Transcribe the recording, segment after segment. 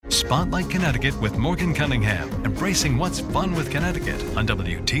Spotlight Connecticut with Morgan Cunningham, embracing what's fun with Connecticut on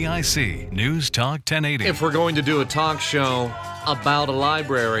WTIC News Talk 1080. If we're going to do a talk show about a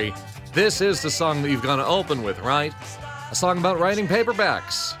library, this is the song that you've got to open with, right? A song about writing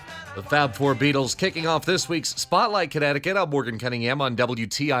paperbacks. The Fab Four Beatles kicking off this week's Spotlight Connecticut. I'm Morgan Cunningham on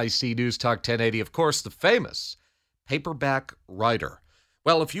WTIC News Talk 1080. Of course, the famous paperback writer.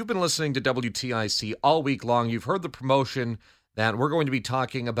 Well, if you've been listening to WTIC all week long, you've heard the promotion that we're going to be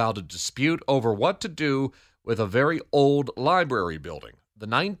talking about a dispute over what to do with a very old library building, the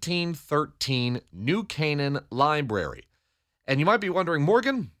 1913 New Canaan Library. And you might be wondering,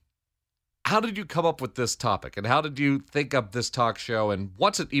 Morgan, how did you come up with this topic, and how did you think up this talk show, and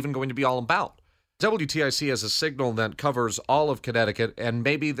what's it even going to be all about? WTIC has a signal that covers all of Connecticut, and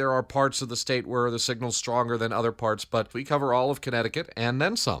maybe there are parts of the state where the signal's stronger than other parts, but we cover all of Connecticut and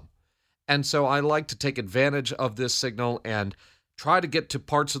then some. And so I like to take advantage of this signal and try to get to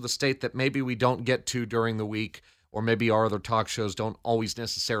parts of the state that maybe we don't get to during the week, or maybe our other talk shows don't always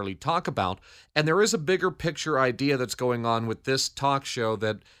necessarily talk about. And there is a bigger picture idea that's going on with this talk show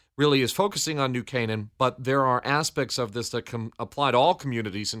that really is focusing on New Canaan, but there are aspects of this that can apply to all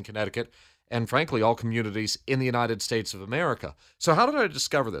communities in Connecticut and, frankly, all communities in the United States of America. So how did I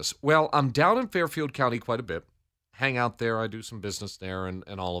discover this? Well, I'm down in Fairfield County quite a bit, hang out there, I do some business there and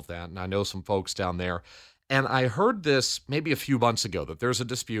all of that, and I know some folks down there. And I heard this maybe a few months ago, that there's a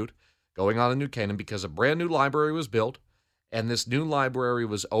dispute going on in New Canaan because a brand new library was built, and this new library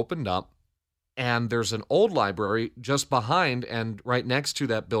was opened up. And there's an old library just behind and right next to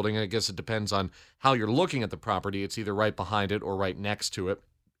that building. I guess it depends on how you're looking at the property. It's either right behind it or right next to it.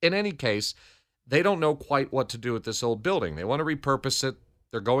 In any case, they don't know quite what to do with this old building. They want to repurpose it.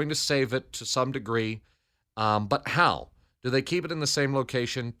 They're going to save it to some degree. But how? Do they keep it in the same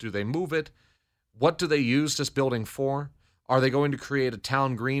location? Do they move it? What do they use this building for? Are they going to create a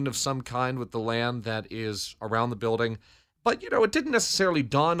town green of some kind with the land that is around the building? But, it didn't necessarily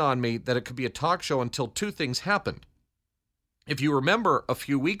dawn on me that it could be a talk show until two things happened. If you remember a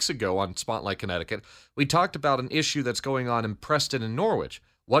few weeks ago on Spotlight Connecticut, we talked about an issue that's going on in Preston and Norwich,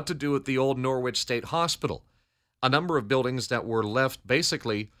 what to do with the old Norwich State Hospital, a number of buildings that were left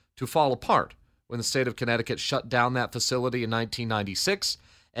basically to fall apart when the state of Connecticut shut down that facility in 1996.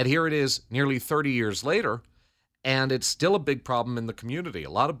 And here it is nearly 30 years later, and it's still a big problem in the community. A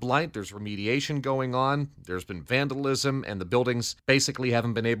lot of blight, there's remediation going on, there's been vandalism, and the buildings basically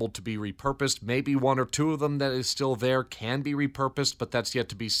haven't been able to be repurposed. Maybe one or two of them that is still there can be repurposed, but that's yet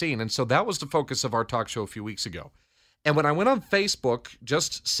to be seen. And so that was the focus of our talk show a few weeks ago. And when I went on Facebook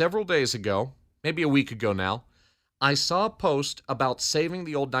just several days ago, maybe a week ago now, I saw a post about saving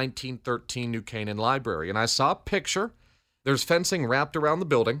the old 1913 New Canaan Library. And I saw a picture. There's fencing wrapped around the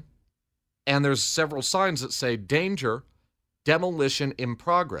building. And there's several signs that say, danger, demolition in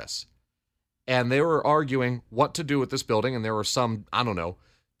progress. And they were arguing what to do with this building. And there were some,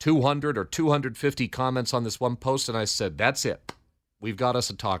 200 or 250 comments on this one post. And I said, that's it. We've got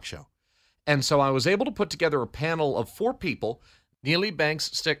us a talk show. And so I was able to put together a panel of four people, Neely Banks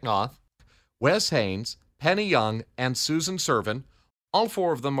Sticknoth, Wes Haynes, Penny Young, and Susan Servin. All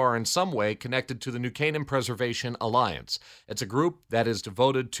four of them are in some way connected to the New Canaan Preservation Alliance. It's a group that is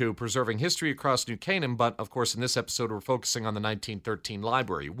devoted to preserving history across New Canaan, but of course in this episode we're focusing on the 1913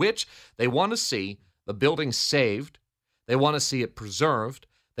 library, which they want to see the building saved, they want to see it preserved,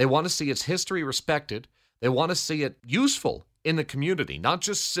 they want to see its history respected, they want to see it useful in the community, not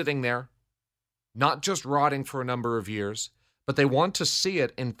just sitting there, not just rotting for a number of years, but they want to see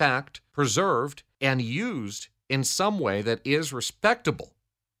it, in fact, preserved and used in some way that is respectable.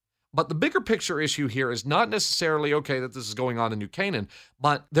 But the bigger picture issue here is not necessarily, that this is going on in New Canaan,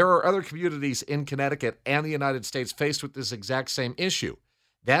 but there are other communities in Connecticut and the United States faced with this exact same issue.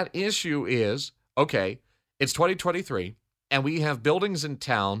 That issue is, it's 2023, and we have buildings in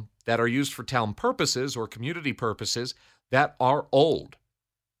town that are used for town purposes or community purposes that are old,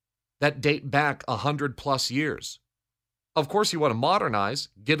 that date back 100+ years. Of course, you want to modernize,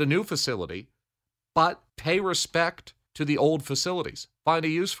 get a new facility, but pay respect to the old facilities. Find a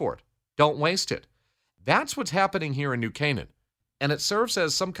use for it. Don't waste it. That's what's happening here in New Canaan. And it serves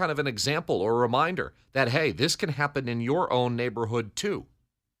as some kind of an example or a reminder that, hey, this can happen in your own neighborhood too.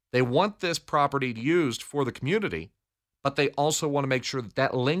 They want this property used for the community, but they also want to make sure that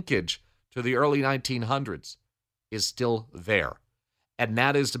that linkage to the early 1900s is still there. And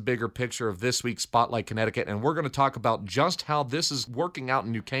that is the bigger picture of this week's Spotlight Connecticut. And we're going to talk about just how this is working out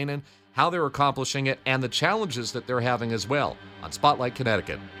in New Canaan, how they're accomplishing it, and the challenges that they're having as well on Spotlight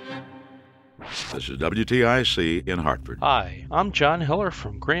Connecticut. This is WTIC in Hartford. Hi, I'm John Hiller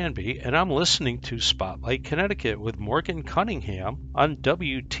from Granby, and I'm listening to Spotlight Connecticut with Morgan Cunningham on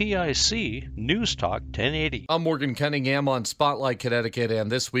WTIC News Talk 1080. I'm Morgan Cunningham on Spotlight Connecticut,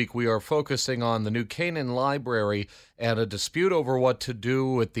 and this week we are focusing on the new Canaan Library and a dispute over what to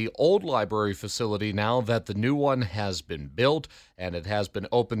do with the old library facility now that the new one has been built and it has been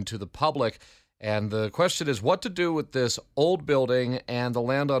opened to the public. And the question is what to do with this old building and the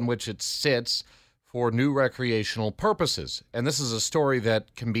land on which it sits for new recreational purposes. And this is a story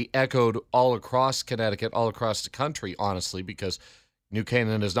that can be echoed all across Connecticut, all across the country, honestly, because New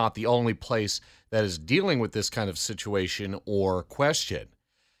Canaan is not the only place that is dealing with this kind of situation or question.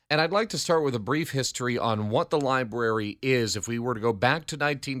 And I'd like to start with a brief history on what the library is. If we were to go back to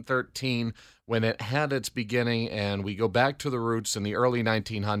 1913, when it had its beginning, and we go back to the roots in the early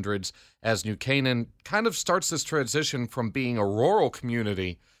 1900s, as New Canaan kind of starts this transition from being a rural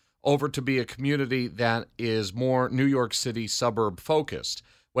community over to be a community that is more New York City suburb focused.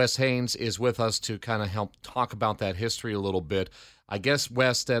 Wes Haynes is with us to kind of help talk about that history a little bit. I guess,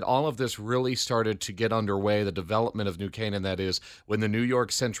 Wes, that all of this really started to get underway, the development of New Canaan, that is, when the New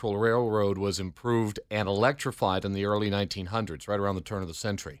York Central Railroad was improved and electrified in the early 1900s, right around the turn of the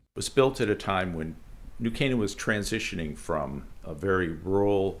century. It was built at a time when New Canaan was transitioning from a very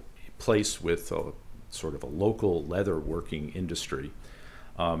rural place with a sort of a local leather working industry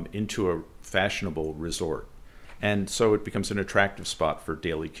into a fashionable resort. And so it becomes an attractive spot for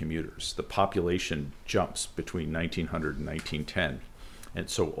daily commuters. The population jumps between 1900 and 1910. And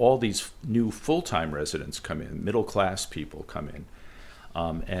so all these new full-time residents come in, middle-class people come in,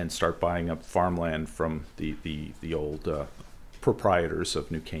 and start buying up farmland from the old proprietors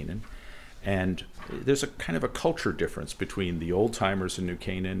of New Canaan. And there's a kind of a culture difference between the old-timers in New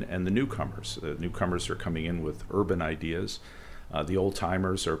Canaan and the newcomers. The newcomers are coming in with urban ideas. The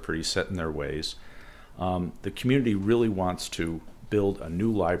old-timers are pretty set in their ways. The community really wants to build a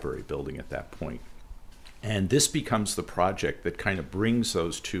new library building at that point. And this becomes the project that kind of brings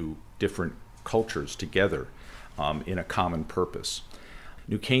those two different cultures together in a common purpose.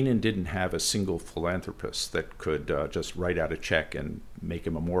 New Canaan didn't have a single philanthropist that could just write out a check and make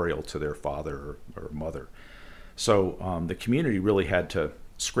a memorial to their father or mother. So the community really had to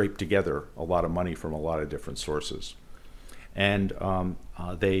scrape together a lot of money from a lot of different sources. And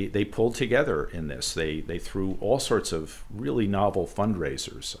they pulled together in this. They threw all sorts of really novel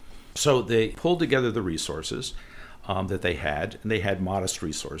fundraisers. So they pulled together the resources that they had, and they had modest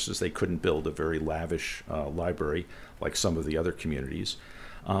resources. They couldn't build a very lavish library like some of the other communities.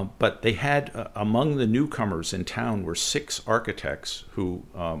 But they had, among the newcomers in town were 6 architects who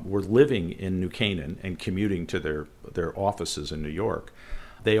were living in New Canaan and commuting to their offices in New York.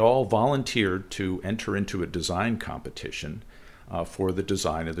 They all volunteered to enter into a design competition for the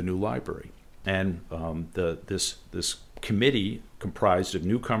design of the new library. And this committee, comprised of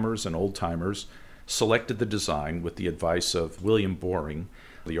newcomers and old-timers, selected the design with the advice of William Boring,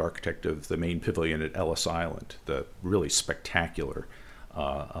 the architect of the main pavilion at Ellis Island, the really spectacular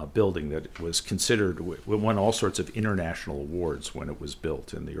building that was considered, won all sorts of international awards when it was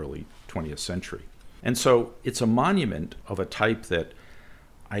built in the early 20th century. And so it's a monument of a type that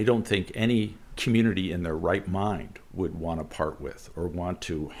I don't think any community in their right mind would want to part with or want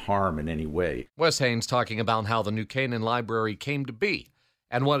to harm in any way. Wes Haynes talking about how the New Canaan Library came to be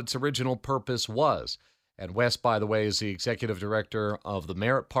and what its original purpose was. And Wes, by the way, is the executive director of the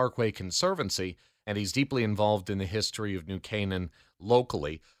Merritt Parkway Conservancy, and he's deeply involved in the history of New Canaan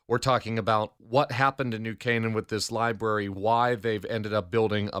locally. We're talking about what happened in New Canaan with this library, why they've ended up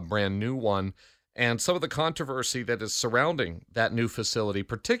building a brand new one, and some of the controversy that is surrounding that new facility,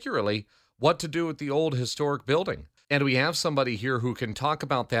 particularly what to do with the old historic building. And we have somebody here who can talk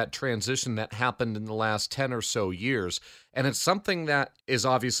about that transition that happened in the last 10 or so years. And it's something that is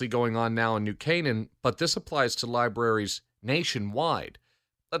obviously going on now in New Canaan, but this applies to libraries nationwide.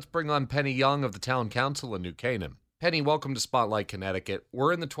 Let's bring on Penny Young of the Town Council in New Canaan. Penny, welcome to Spotlight Connecticut.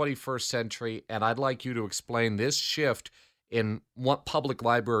 We're in the 21st century, and I'd like you to explain this shift in what public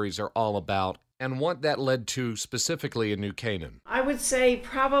libraries are all about and what that led to specifically in New Canaan. I would say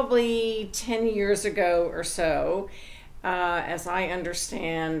probably 10 years ago or so, as I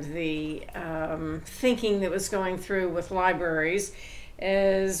understand the thinking that was going through with libraries,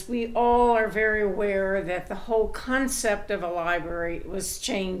 is we all are very aware that the whole concept of a library was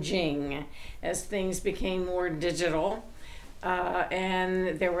changing as things became more digital.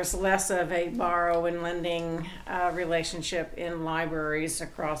 And there was less of a borrow and lending relationship in libraries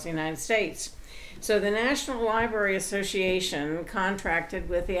across the United States. So the National Library Association contracted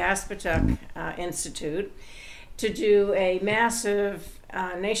with the Aspetuck Institute to do a massive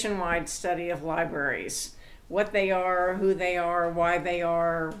nationwide study of libraries, what they are, who they are, why they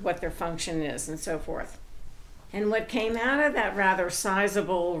are, what their function is, and so forth. And what came out of that rather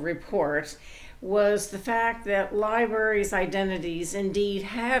sizable report was the fact that libraries' identities indeed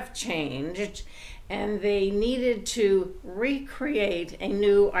have changed, and they needed to recreate a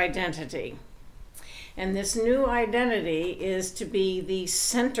new identity. And this new identity is to be the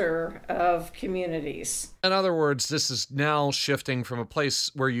center of communities. In other words, this is now shifting from a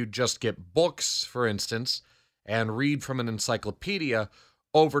place where you just get books, for instance, and read from an encyclopedia,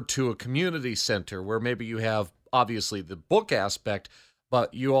 over to a community center where maybe you have, obviously, the book aspect,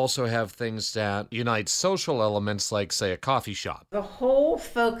 but you also have things that unite social elements like, say, a coffee shop. The whole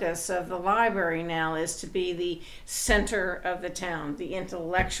focus of the library now is to be the center of the town, the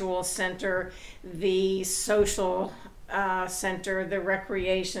intellectual center, the social center, the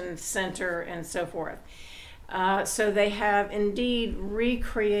recreation center, and so forth. So they have indeed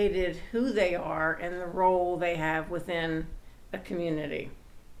recreated who they are and the role they have within a community.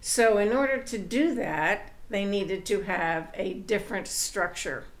 So in order to do that, they needed to have a different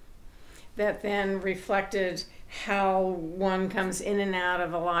structure that then reflected how one comes in and out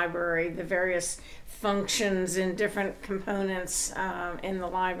of a library, the various functions and different components in the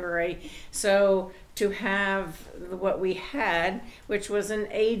library. So to have what we had, which was an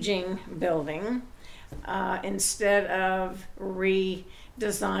aging building, instead of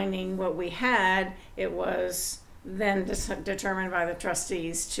redesigning what we had, it was then determined by the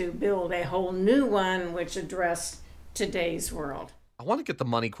trustees to build a whole new one which addressed today's world. I want to get the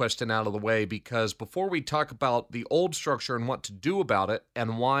money question out of the way because before we talk about the old structure and what to do about it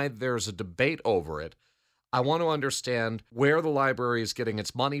and why there's a debate over it, I want to understand where the library is getting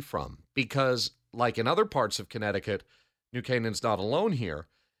its money from. Because, like in other parts of Connecticut, New Canaan's not alone here,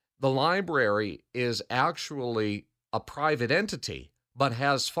 the library is actually a private entity, but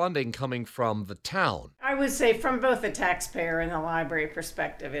has funding coming from the town. I would say from both the taxpayer and the library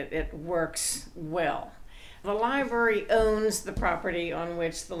perspective, it works well. The library owns the property on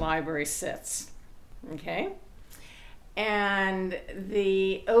which the library sits, okay? And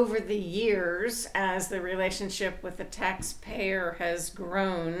over the years, as the relationship with the taxpayer has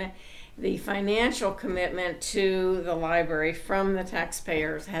grown, the financial commitment to the library from the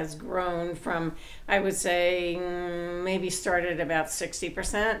taxpayers has grown from, I would say, maybe started about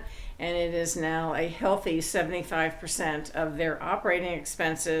 60%, and it is now a healthy 75% of their operating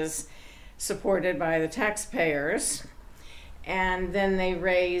expenses supported by the taxpayers. And then they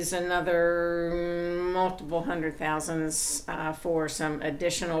raise another multiple hundred thousands for some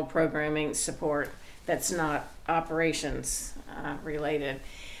additional programming support that's not operations related.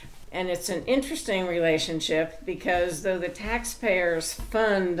 And it's an interesting relationship because though the taxpayers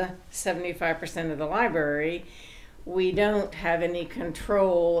fund 75% of the library, we don't have any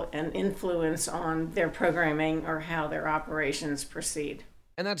control and influence on their programming or how their operations proceed.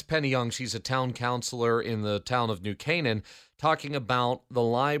 And that's Penny Young. She's a town councilor in the town of New Canaan, talking about the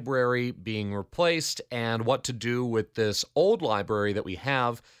library being replaced and what to do with this old library that we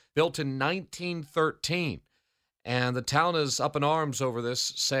have, built in 1913. And the town is up in arms over this,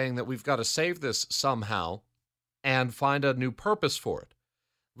 saying that we've got to save this somehow and find a new purpose for it.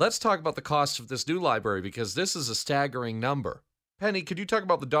 Let's talk about the cost of this new library, because this is a staggering number. Penny, could you talk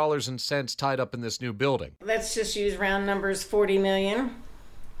about the dollars and cents tied up in this new building? Let's just use round numbers, $40 million.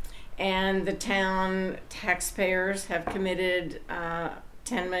 And the town taxpayers have committed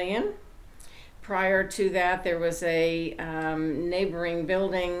 $10 million. Prior to that, there was a neighboring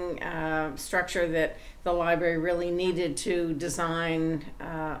building structure that the library really needed to design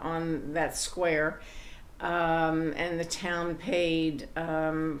on that square. And the town paid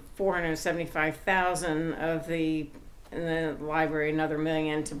 $475,000 of the library, another $1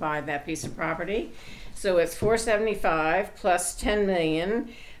 million to buy that piece of property. So it's $475 plus $10 million.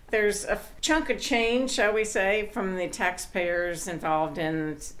 There's a chunk of change, shall we say, from the taxpayers involved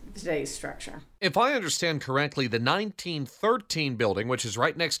in today's structure. If I understand correctly, the 1913 building, which is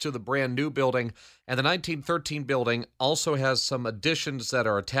right next to the brand new building, and the 1913 building also has some additions that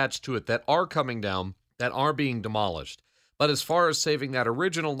are attached to it that are coming down, that are being demolished. But as far as saving that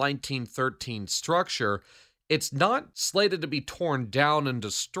original 1913 structure, it's not slated to be torn down and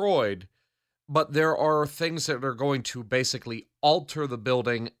destroyed, but there are things that are going to basically alter the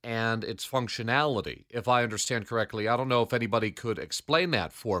building and its functionality, if I understand correctly. I don't know if anybody could explain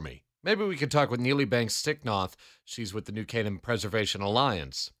that for me. Maybe we could talk with Neely Banks-Sticknoth. She's with the New Canaan Preservation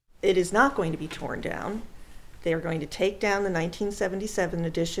Alliance. It is not going to be torn down. They are going to take down the 1977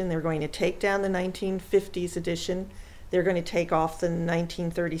 edition. They're going to take down the 1950s edition. They're going to take off the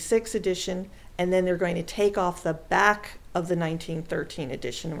 1936 edition. And then they're going to take off the back of the 1913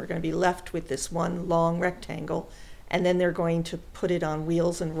 edition. We're going to be left with this one long rectangle, and then they're going to put it on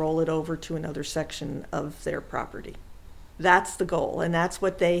wheels and roll it over to another section of their property. That's the goal, and that's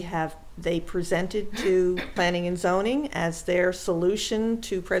what they presented to Planning and Zoning as their solution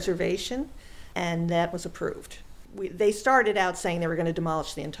to preservation, and that was approved. They started out saying they were going to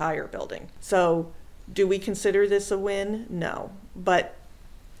demolish the entire building. So do we consider this a win? No, but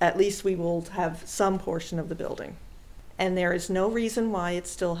at least we will have some portion of the building. And there is no reason why it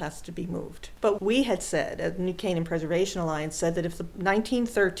still has to be moved. But we had said, the New Canaan Preservation Alliance said that if the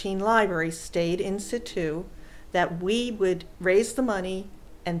 1913 library stayed in situ, that we would raise the money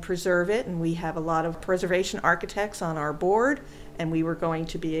and preserve it, and we have a lot of preservation architects on our board, and we were going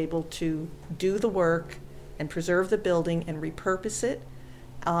to be able to do the work and preserve the building and repurpose it,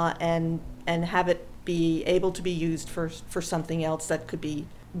 and have it be able to be used for something else that could be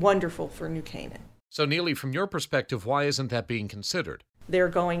wonderful for New Canaan. So, Neely, from your perspective, why isn't that being considered? They're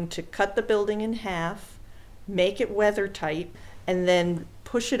going to cut the building in half, make it weather tight, and then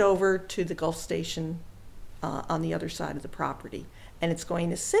push it over to the Gulf Station on the other side of the property. And it's going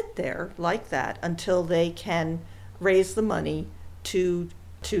to sit there like that until they can raise the money to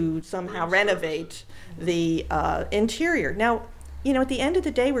somehow renovate the interior. Now, at the end of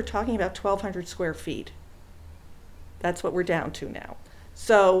the day, we're talking about 1,200 square feet. That's what we're down to now.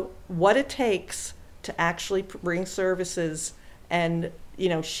 So what it takes to actually bring services and,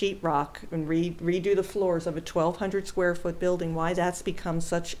 sheetrock and redo the floors of a 1,200 square foot building, why that's become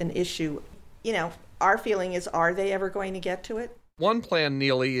such an issue. Our feeling is, are they ever going to get to it? One plan,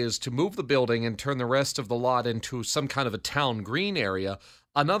 Neely, is to move the building and turn the rest of the lot into some kind of a town green area.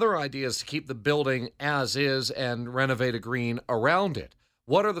 Another idea is to keep the building as is and renovate a green around it.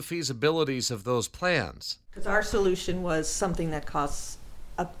 What are the feasibilities of those plans? Because our solution was something that costs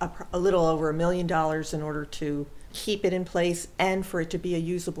a little over $1 million in order to keep it in place and for it to be a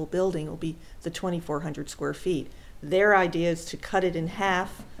usable building. It will be the 2,400 square feet. Their idea is to cut it in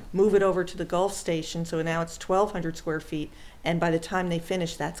half, move it over to the Gulf Station, so now it's 1,200 square feet, and by the time they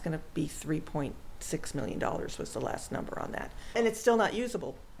finish, that's going to be $3.6 million was the last number on that. And it's still not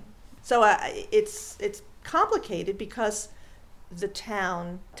usable. So it's complicated because the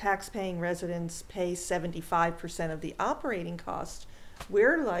town, tax-paying residents pay 75% of the operating cost.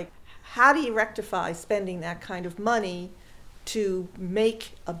 We're like, how do you rectify spending that kind of money to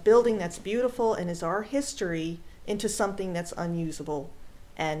make a building that's beautiful and is our history into something that's unusable?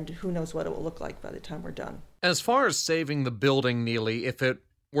 And who knows what it will look like by the time we're done. As far as saving the building, Neely, if it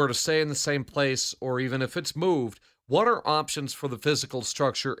were to stay in the same place or even if it's moved, what are options for the physical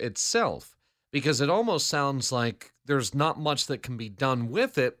structure itself? Because it almost sounds like there's not much that can be done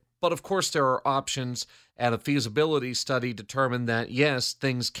with it, but of course there are options, and a feasibility study determined that, yes,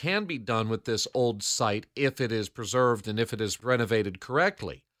 things can be done with this old site if it is preserved and if it is renovated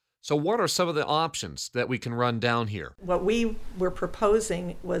correctly. So what are some of the options that we can run down here? What we were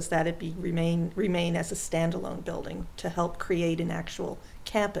proposing was that it remain as a standalone building to help create an actual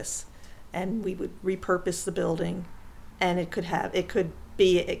campus. And we would repurpose the building, and it could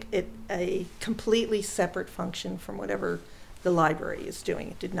be a completely separate function from whatever the library is doing.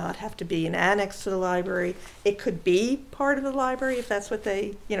 It did not have to be an annex to the library. It could be part of the library if that's what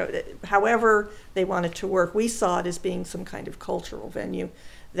they, however they want it to work. We saw it as being some kind of cultural venue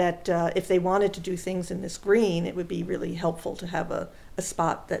that if they wanted to do things in this green, it would be really helpful to have a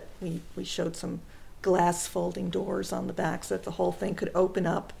spot that we showed some glass folding doors on the back so that the whole thing could open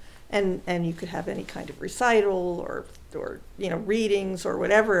up and you could have any kind of recital or readings or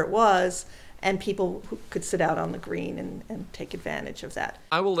whatever it was, and people who could sit out on the green and take advantage of that.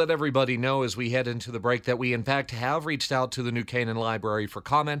 I will let everybody know as we head into the break that we in fact have reached out to the New Canaan Library for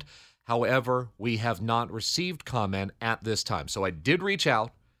comment. However, we have not received comment at this time. So I did reach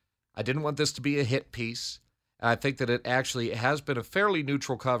out. I didn't want this to be a hit piece. I think that it actually has been a fairly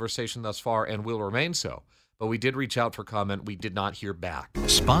neutral conversation thus far and will remain so. But we did reach out for comment. We did not hear back.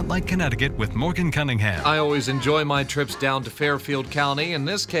 Spotlight Connecticut with Morgan Cunningham. I always enjoy my trips down to Fairfield County. In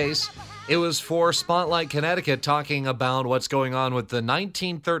this case, it was for Spotlight Connecticut, talking about what's going on with the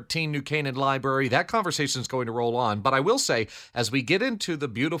 1913 New Canaan Library. That conversation is going to roll on. But I will say, as we get into the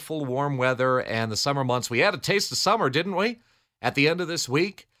beautiful warm weather and the summer months, we had a taste of summer, didn't we? At the end of this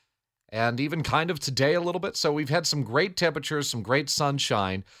week, and even kind of today a little bit. So we've had some great temperatures, some great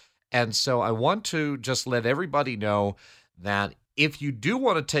sunshine. And so I want to just let everybody know that if you do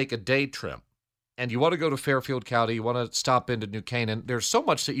want to take a day trip and you want to go to Fairfield County, you want to stop into New Canaan, there's so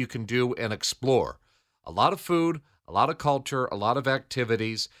much that you can do and explore. A lot of food, a lot of culture, a lot of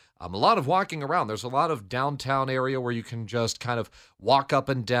activities, a lot of walking around. There's a lot of downtown area where you can just kind of walk up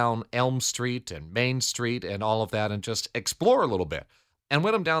and down Elm Street and Main Street and all of that and just explore a little bit. And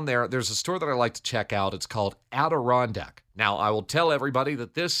when I'm down there, there's a store that I like to check out. It's called Adirondack. Now, I will tell everybody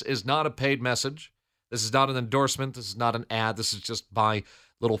that this is not a paid message. This is not an endorsement. This is not an ad. This is just my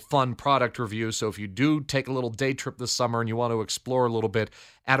little fun product review. So if you do take a little day trip this summer and you want to explore a little bit,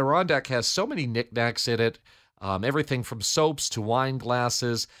 Adirondack has so many knickknacks in it. Everything from soaps to wine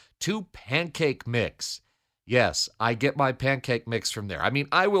glasses to pancake mix. Yes, I get my pancake mix from there. I mean,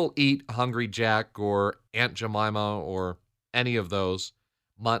 I will eat Hungry Jack or Aunt Jemima or any of those,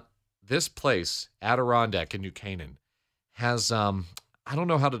 but this place, Adirondack in New Canaan, has, I don't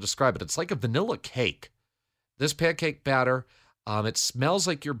know how to describe it. It's like a vanilla cake. This pancake batter, it smells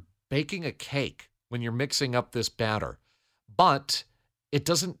like you're baking a cake when you're mixing up this batter, but it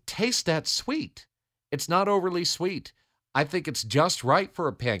doesn't taste that sweet. It's not overly sweet. I think it's just right for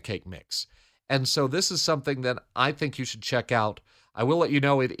a pancake mix. And so this is something that I think you should check out. I will let you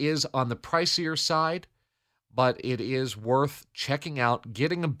know it is on the pricier side, but it is worth checking out,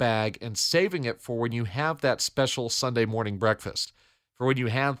 getting a bag, and saving it for when you have that special Sunday morning breakfast, for when you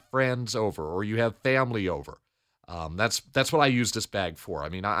have friends over or you have family over. That's what I use this bag for. I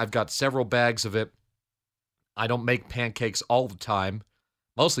mean, I've got several bags of it. I don't make pancakes all the time,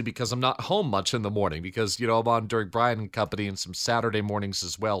 mostly because I'm not home much in the morning because, I'm on during Brian and Company and some Saturday mornings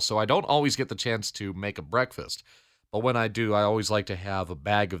as well. So I don't always get the chance to make a breakfast. But when I do, I always like to have a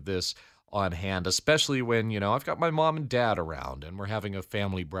bag of this on hand, especially when, I've got my mom and dad around and we're having a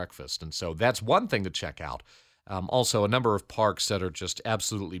family breakfast. And so that's one thing to check out. Also, a number of parks that are just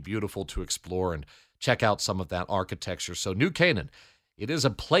absolutely beautiful to explore and check out some of that architecture. So New Canaan, it is a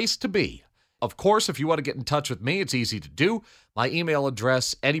place to be. Of course, if you want to get in touch with me, it's easy to do. My email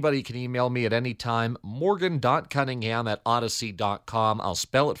address, anybody can email me at any time, morgan.cunningham@odyssey.com. I'll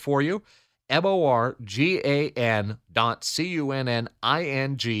spell it for you,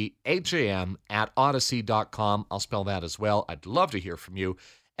 morgan.cunningham@odyssey.com. I'll spell that as well. I'd love to hear from you.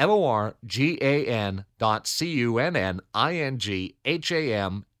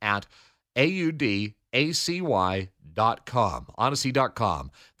 morgan.cunningham@audacy.com.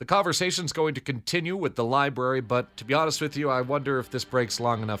 Odyssey.com. The conversation's going to continue with the library, but to be honest with you, I wonder if this break's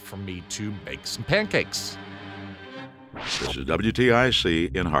long enough for me to make some pancakes. This is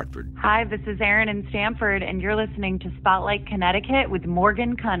WTIC in Hartford. Hi, this is Erin in Stamford, and you're listening to Spotlight Connecticut with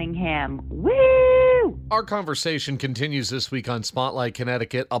Morgan Cunningham. Woo! Our conversation continues this week on Spotlight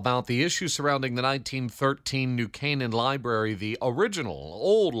Connecticut about the issue surrounding the 1913 New Canaan Library, the original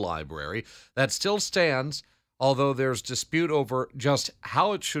old library that still stands, although there's dispute over just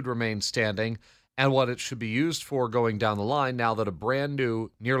how it should remain standing and what it should be used for going down the line now that a brand new,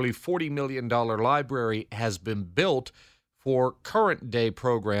 nearly $40 million library has been built for current day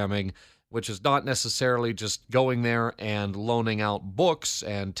programming, which is not necessarily just going there and loaning out books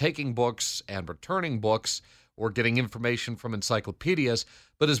and taking books and returning books or getting information from encyclopedias,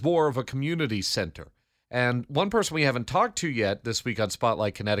 but is more of a community center. And one person we haven't talked to yet this week on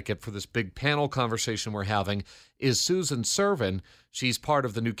Spotlight Connecticut for this big panel conversation we're having is Susan Servin. She's part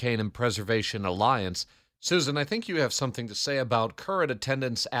of the New Canaan Preservation Alliance. Susan, I think you have something to say about current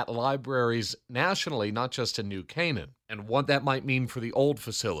attendance at libraries nationally, not just in New Canaan, and what that might mean for the old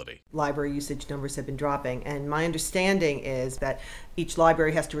facility. Library usage numbers have been dropping, and my understanding is that each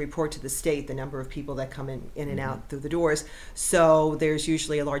library has to report to the state the number of people that come in and out through the doors. So there's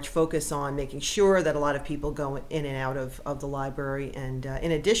usually a large focus on making sure that a lot of people go in and out of the library. And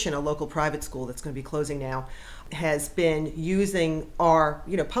in addition, a local private school that's going to be closing now has been using our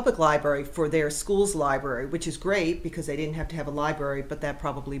public library for their school's library, which is great because they didn't have to have a library, but that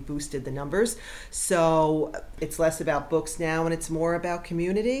probably boosted the numbers. So it's less about books now and it's more about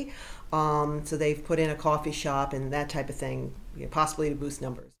community. So they've put in a coffee shop and that type of thing, possibly to boost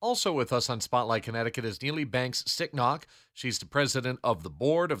numbers. Also with us on Spotlight Connecticut is Neely Banks Sticknock. She's the president of the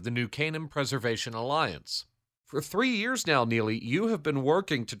board of the New Canaan Preservation Alliance. For 3 years now, Neely, you have been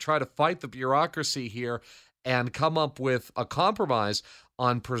working to try to fight the bureaucracy here and come up with a compromise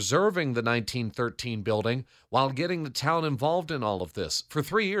on preserving the 1913 building while getting the town involved in all of this. For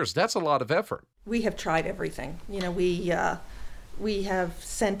 3 years, that's a lot of effort. We have tried everything. We have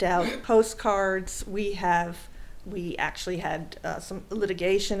sent out postcards. We actually had some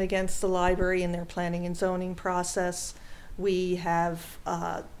litigation against the library in their planning and zoning process. We have,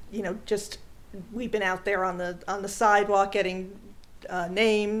 we've been out there on the sidewalk getting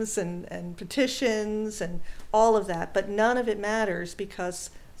names and petitions and all of that, but none of it matters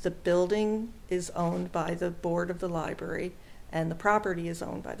because the building is owned by the board of the library and the property is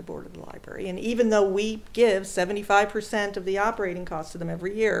owned by the board of the library. And even though we give 75% of the operating costs to them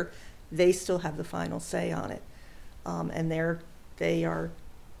every year, they still have the final say on it. And they are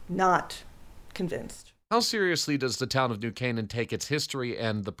not convinced. How seriously does the town of New Canaan take its history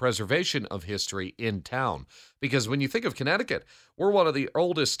and the preservation of history in town? Because when you think of Connecticut, we're one of the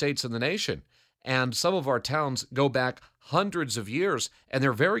oldest states in the nation, and some of our towns go back hundreds of years, and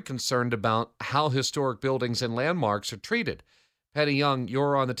they're very concerned about how historic buildings and landmarks are treated. Patty Young,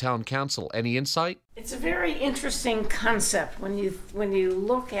 you're on the town council. Any insight? It's a very interesting concept when you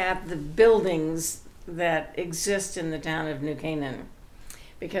look at the buildings that exist in the town of New Canaan,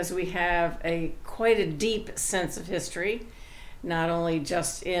 because we have quite a deep sense of history, not only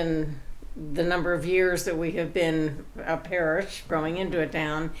just in the number of years that we have been a parish growing into a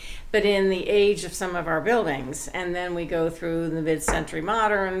town, but in the age of some of our buildings. And then we go through the mid-century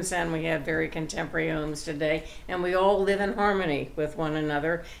moderns, and we have very contemporary homes today, and we all live in harmony with one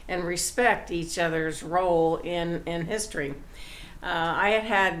another and respect each other's role in history. I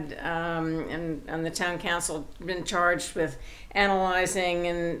had on the town council, been charged with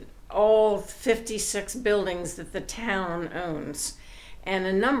analyzing all 56 buildings that the town owns. And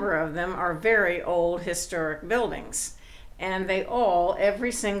a number of them are very old historic buildings. And they all,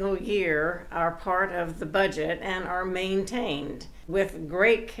 every single year, are part of the budget and are maintained with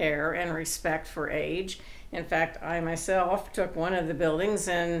great care and respect for age. In fact, I myself took one of the buildings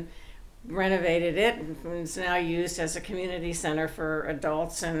and renovated it, and it's now used as a community center for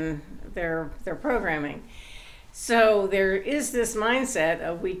adults and their programming. So there is this mindset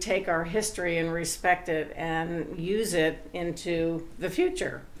of we take our history and respect it and use it into the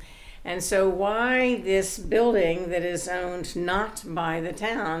future. And so why this building that is owned not by the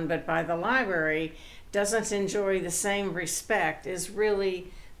town but by the library doesn't enjoy the same respect is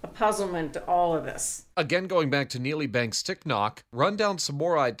really a puzzlement to all of us. Again, going back to Neely Banks Ticknock, run down some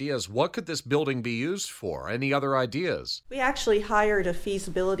more ideas. What could this building be used for? Any other ideas? We actually hired a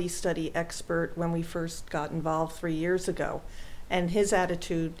feasibility study expert when we first got involved 3 years ago. And his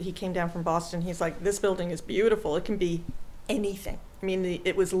attitude, he came down from Boston, he's like, this building is beautiful. It can be anything. I mean,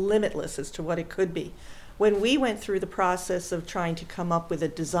 it was limitless as to what it could be. When we went through the process of trying to come up with a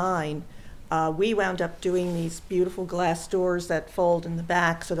design, we wound up doing these beautiful glass doors that fold in the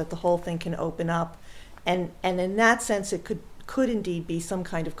back so that the whole thing can open up. And in that sense, it could indeed be some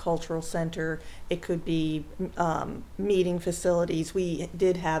kind of cultural center. It could be meeting facilities. We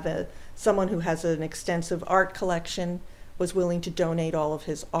did have someone who has an extensive art collection was willing to donate all of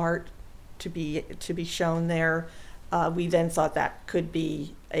his art to be shown there. We then thought that could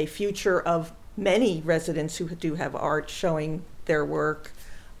be a future of many residents who do have art showing their work.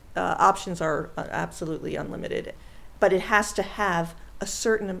 Options are absolutely unlimited, but it has to have a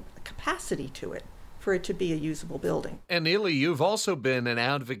certain capacity to it for it to be a usable building. And Neely, you've also been an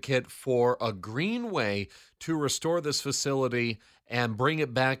advocate for a greenway to restore this facility and bring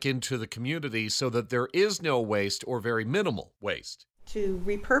it back into the community so that there is no waste or very minimal waste. To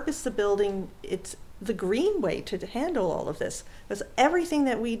repurpose the building, it's the green way to handle all of this, because everything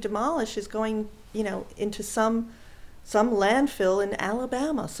that we demolish is going, into some landfill in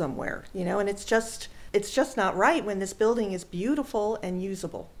Alabama somewhere, and it's just not right when this building is beautiful and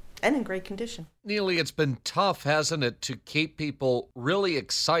usable and in great condition. Neely, it's been tough, hasn't it, to keep people really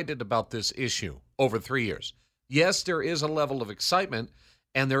excited about this issue over 3 years? Yes, there is a level of excitement,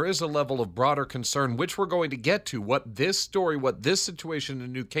 and there is a level of broader concern, which we're going to get to, what this situation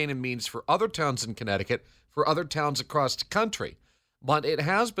in New Canaan means for other towns in Connecticut, for other towns across the country. But it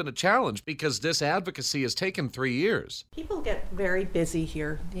has been a challenge because this advocacy has taken 3 years. People get very busy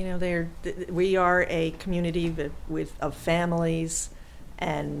here. We are a community of families,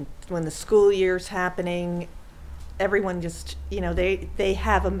 and when the school year's happening, everyone just, they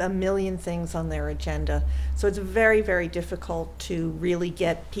have a million things on their agenda. So it's very, very difficult to really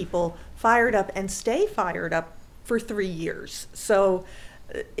get people fired up and stay fired up for 3 years. So,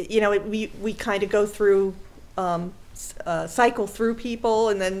 we kind of go through, cycle through people,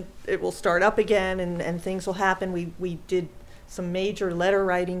 and then it will start up again, and things will happen. We did some major letter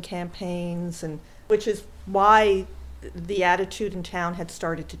writing campaigns, and which is why the attitude in town had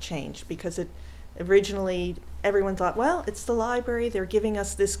started to change, because originally everyone thought, well, it's the library, they're giving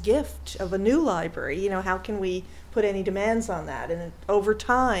us this gift of a new library, how can we put any demands on that? And over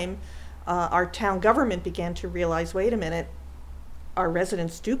time, our town government began to realize, wait a minute, our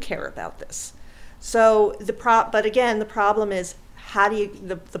residents do care about this. So but again, the problem is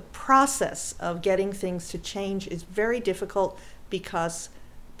the process of getting things to change is very difficult because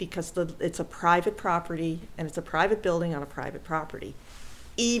it's a private property and it's a private building on a private property.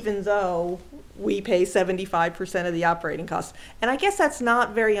 even though we pay 75% of the operating costs. And I guess that's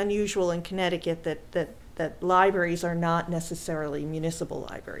not very unusual in Connecticut, that libraries are not necessarily municipal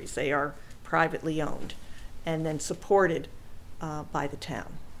libraries. They are privately owned and then supported by the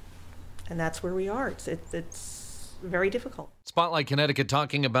town. And that's where we are. It's very difficult. Spotlight Connecticut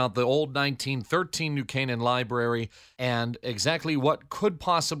talking about the old 1913 New Canaan Library and exactly what could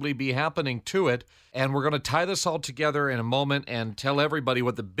possibly be happening to it. And we're going to tie this all together in a moment and tell everybody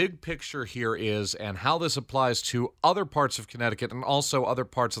what the big picture here is and how this applies to other parts of Connecticut and also other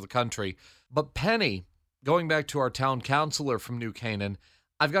parts of the country. But Penny, going back to our town councilor from New Canaan,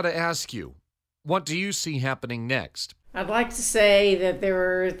 I've got to ask you, what do you see happening next? I'd like to say that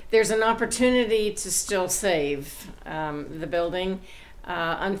there's an opportunity to still save the building.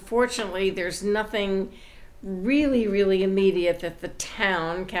 Unfortunately, there's nothing really, really immediate that the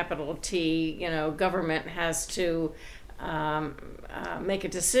town, capital T, government has to make a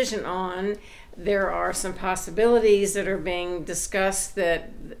decision on. There are some possibilities that are being discussed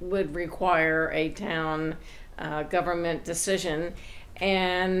that would require a town government decision.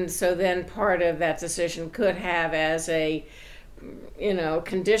 And so then part of that decision could have as a,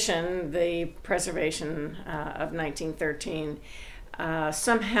 condition the preservation of 1913.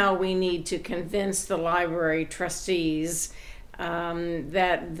 Somehow we need to convince the library trustees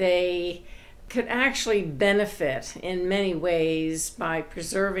that they could actually benefit in many ways by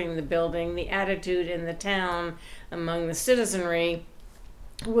preserving the building. The attitude in the town among the citizenry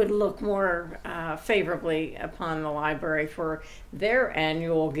would look more favorably upon the library for their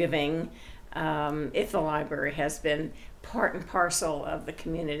annual giving if the library has been part and parcel of the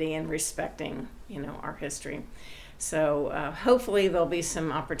community and respecting, our history. So hopefully there'll be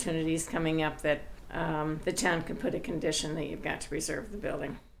some opportunities coming up that the town can put a condition that you've got to preserve the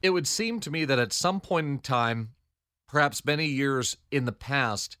building. It would seem to me that at some point in time, perhaps many years in the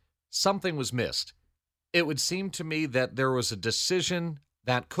past, something was missed. It would seem to me that there was a decision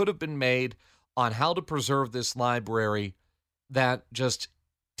that could have been made on how to preserve this library that just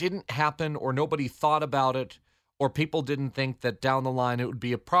didn't happen, or nobody thought about it, or people didn't think that down the line it would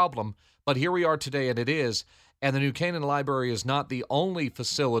be a problem. But here we are today, and it is. And the New Canaan Library is not the only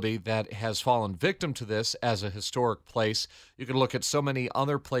facility that has fallen victim to this as a historic place. You can look at so many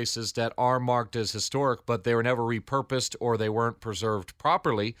other places that are marked as historic, but they were never repurposed or they weren't preserved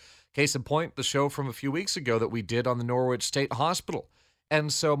properly. Case in point, the show from a few weeks ago that we did on the Norwich State Hospital.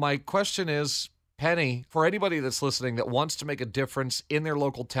 And so my question is, Penny, for anybody that's listening that wants to make a difference in their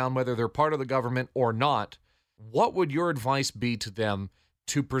local town, whether they're part of the government or not, what would your advice be to them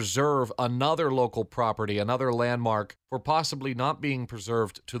to preserve another local property, another landmark, for possibly not being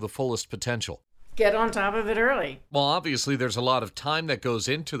preserved to the fullest potential? Get on top of it early. Well, obviously, there's a lot of time that goes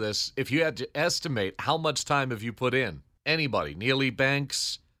into this. If you had to estimate, how much time have you put in? Anybody? Neely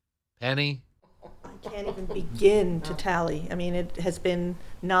Banks? Penny? I can't even begin to tally. I mean, it has been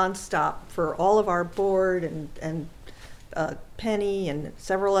nonstop for all of our board and Penny and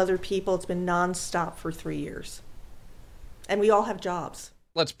several other people. It's been nonstop for 3 years. And we all have jobs.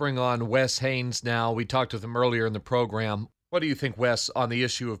 Let's bring on Wes Haynes now. We talked with him earlier in the program. What do you think, Wes, on the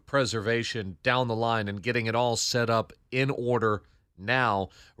issue of preservation down the line and getting it all set up in order now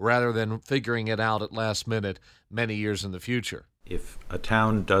rather than figuring it out at last minute many years in the future? If a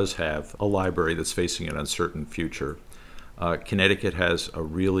town does have a library that's facing an uncertain future, Connecticut has a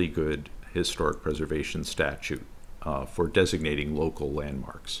really good historic preservation statute for designating local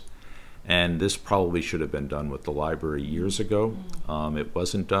landmarks. And this probably should have been done with the library years ago. It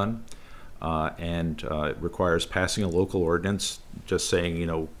wasn't done. And it requires passing a local ordinance just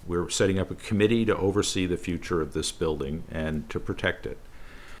saying, we're setting up a committee to oversee the future of this building and to protect it.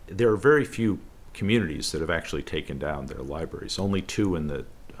 There are very few communities that have actually taken down their libraries, only 2 in the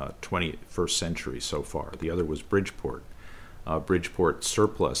 21st century so far. The other was Bridgeport. Bridgeport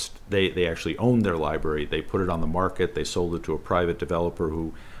surplused. They actually owned their library. They put it on the market. They sold it to a private developer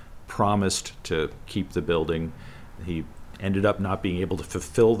who promised to keep the building. He ended up not being able to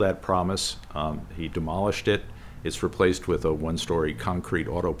fulfill that promise. He demolished it. It's replaced with a 1-story concrete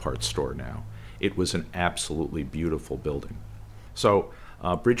auto parts store now. It was an absolutely beautiful building. So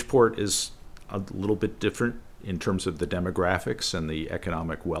Bridgeport is a little bit different in terms of the demographics and the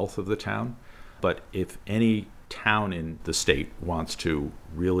economic wealth of the town. But if any town in the state wants to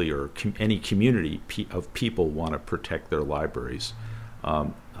really, or any community of people want to protect their libraries,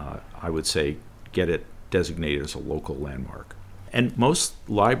 I would say get it designated as a local landmark. And most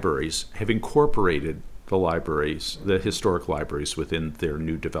libraries have incorporated the historic libraries within their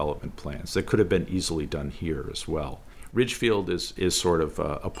new development plans. That could have been easily done here as well. Ridgefield is sort of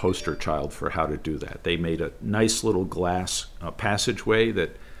a poster child for how to do that. They made a nice little glass passageway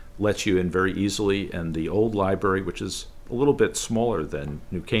that lets you in very easily, and the old library, which is a little bit smaller than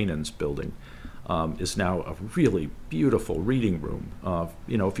New Canaan's building, is now a really beautiful reading room.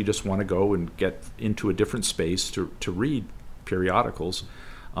 If you just want to go and get into a different space to read periodicals,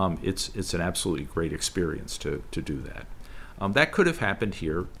 it's an absolutely great experience to do that. That could have happened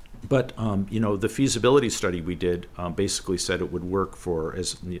here, but the feasibility study we did basically said it would work for,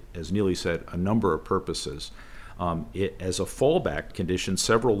 as Neely said, a number of purposes. As a fallback condition,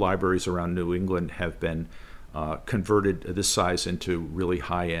 several libraries around New England have been converted this size into really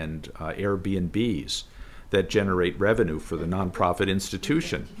high-end Airbnbs that generate revenue for the nonprofit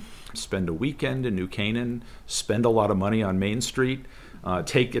institution. Spend a weekend in New Canaan, spend a lot of money on Main Street,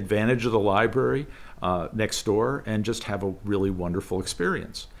 take advantage of the library next door, and just have a really wonderful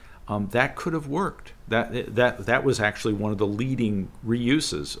experience. That could have worked. That was actually one of the leading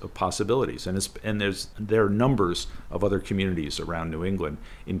reuses of possibilities, and there are numbers of other communities around New England,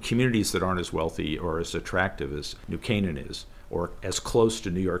 in communities that aren't as wealthy or as attractive as New Canaan is, or as close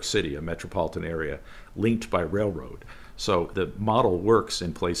to New York City, a metropolitan area linked by railroad. So the model works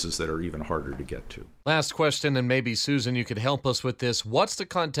in places that are even harder to get to. Last question, and maybe Susan, you could help us with this. What's the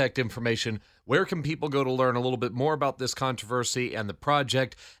contact information? Where can people go to learn a little bit more about this controversy and the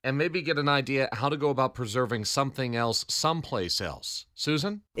project, and maybe get an idea how to go about preserving something else someplace else?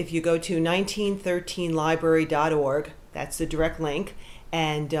 Susan? If you go to 1913library.org, that's the direct link,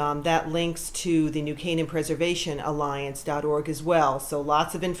 and that links to the New Canaan Preservation Alliance.org as well. So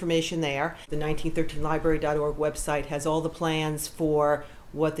lots of information there. The 1913library.org website has all the plans for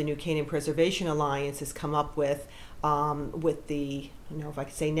what the New Canaan Preservation Alliance has come up with the, if I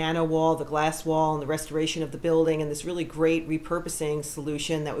could say, nano wall, the glass wall, and the restoration of the building, and this really great repurposing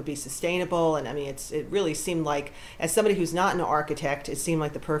solution that would be sustainable. And I mean, it really seemed like, as somebody who's not an architect, it seemed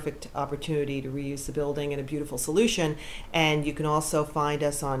like the perfect opportunity to reuse the building and a beautiful solution. And you can also find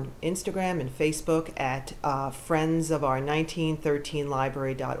us on Instagram and Facebook at Friends of our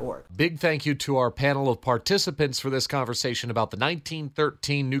 1913library.org. Big thank you to our panel of participants for this conversation about the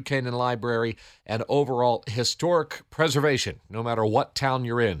 1913 New Canaan Library and overall historic preservation, no matter what town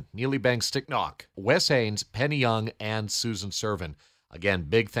you're in. Neely Banks-Sticknock, Wes Haynes, Penny Young, and Susan Servin. Again,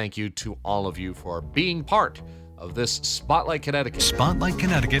 big thank you to all of you for being part of this Spotlight Connecticut. Spotlight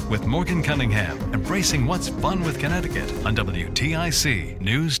Connecticut with Morgan Cunningham, embracing what's fun with Connecticut on WTIC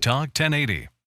News Talk 1080.